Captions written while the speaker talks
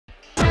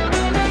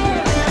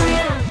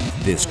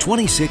This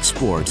 26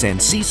 Sports and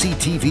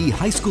CCTV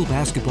high school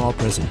basketball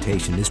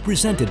presentation is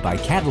presented by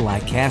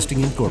Cadillac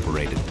Casting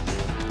Incorporated.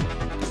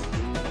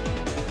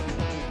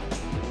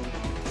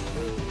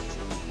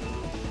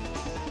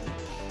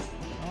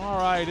 All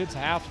right, it's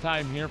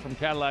halftime here from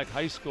Cadillac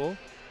High School.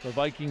 The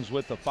Vikings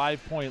with a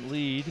 5-point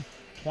lead,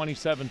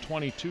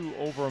 27-22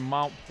 over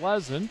Mount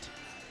Pleasant.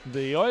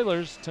 The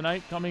Oilers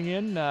tonight coming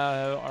in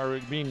are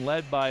being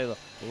led by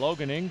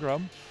Logan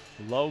Ingram.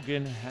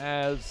 Logan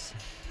has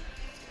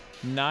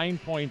 9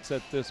 points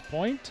at this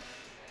point,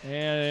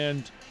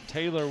 and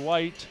Taylor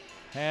White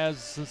has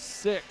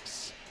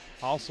 6.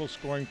 Also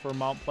scoring for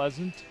Mount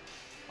Pleasant.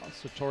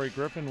 Also Tori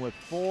Griffin with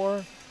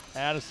 4,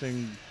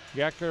 Addison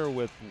Gecker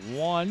with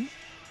 1,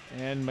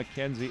 and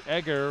Mackenzie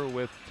Egger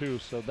with 2.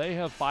 So they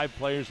have 5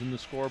 players in the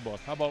scorebook.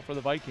 How about for the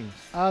Vikings?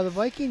 The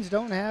Vikings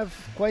don't have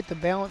quite the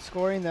balanced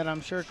scoring that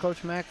I'm sure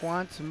Coach Mack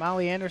wants.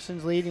 Molly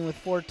Anderson's leading with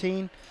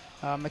 14.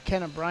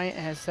 McKenna Bryant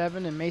has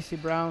 7, and Macy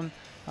Brown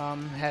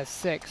has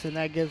 6, and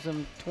that gives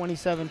them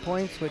 27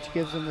 points, which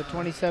gives them the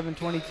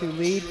 27-22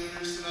 lead.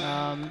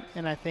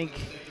 And I think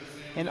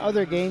in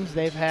other games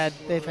they've had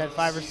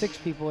 5 or 6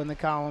 people in the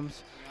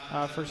columns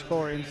for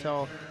scoring.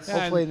 So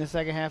hopefully in the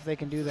second half they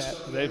can do that.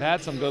 They've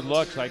had some good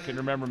looks. I can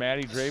remember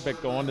Maddie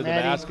Drabeck going to the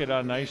basket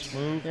on a nice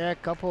move. Yeah, a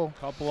couple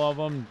of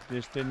them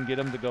just didn't get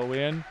them to go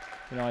in.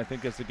 You know, I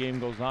think as the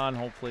game goes on,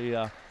 hopefully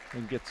we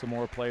can get some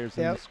more players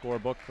in the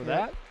scorebook for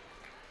that.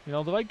 You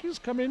know, the Vikings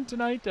come in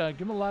tonight, give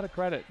them a lot of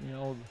credit. You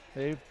know,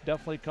 they've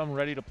definitely come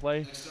ready to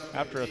play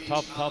after a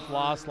tough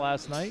loss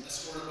last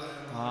night.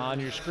 On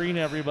your screen,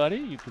 everybody,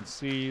 you can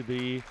see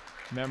the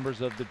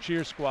members of the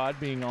cheer squad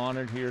being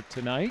honored here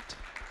tonight.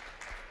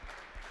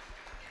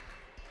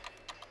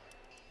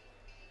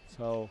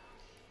 So,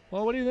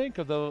 well, what do you think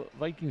of the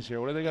Vikings here?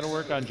 What do they got to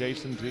work on,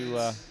 Jason,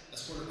 to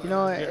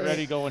get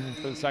ready going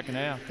for the second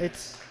half?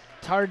 It's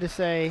hard to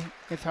say.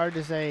 It's hard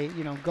to say,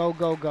 you know, go,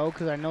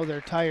 because I know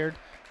they're tired,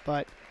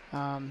 but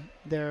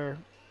their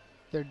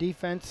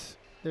defense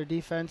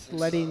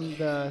letting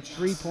the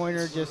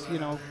three-pointer just, you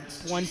know,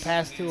 one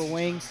pass to a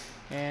wing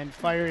and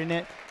firing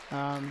it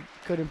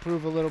could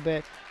improve a little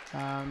bit.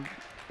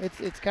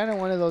 It's kind of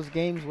one of those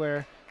games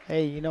where,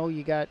 hey, you know,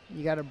 you got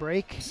a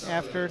break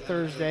after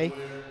Thursday.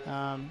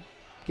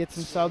 Get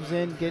some subs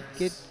in, get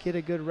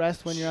a good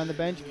rest when you're on the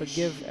bench, but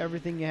give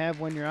everything you have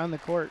when you're on the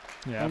court.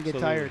 Yeah, don't get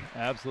tired.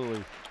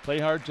 Absolutely. Play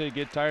hard till you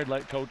get tired,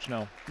 let coach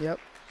know. Yep.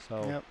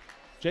 So. Yep.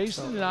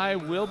 Jason and I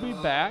will be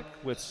back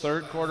with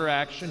third quarter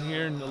action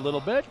here in a little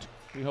bit.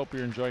 We hope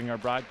you're enjoying our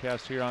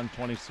broadcast here on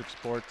 26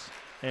 Sports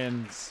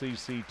and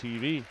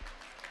CCTV.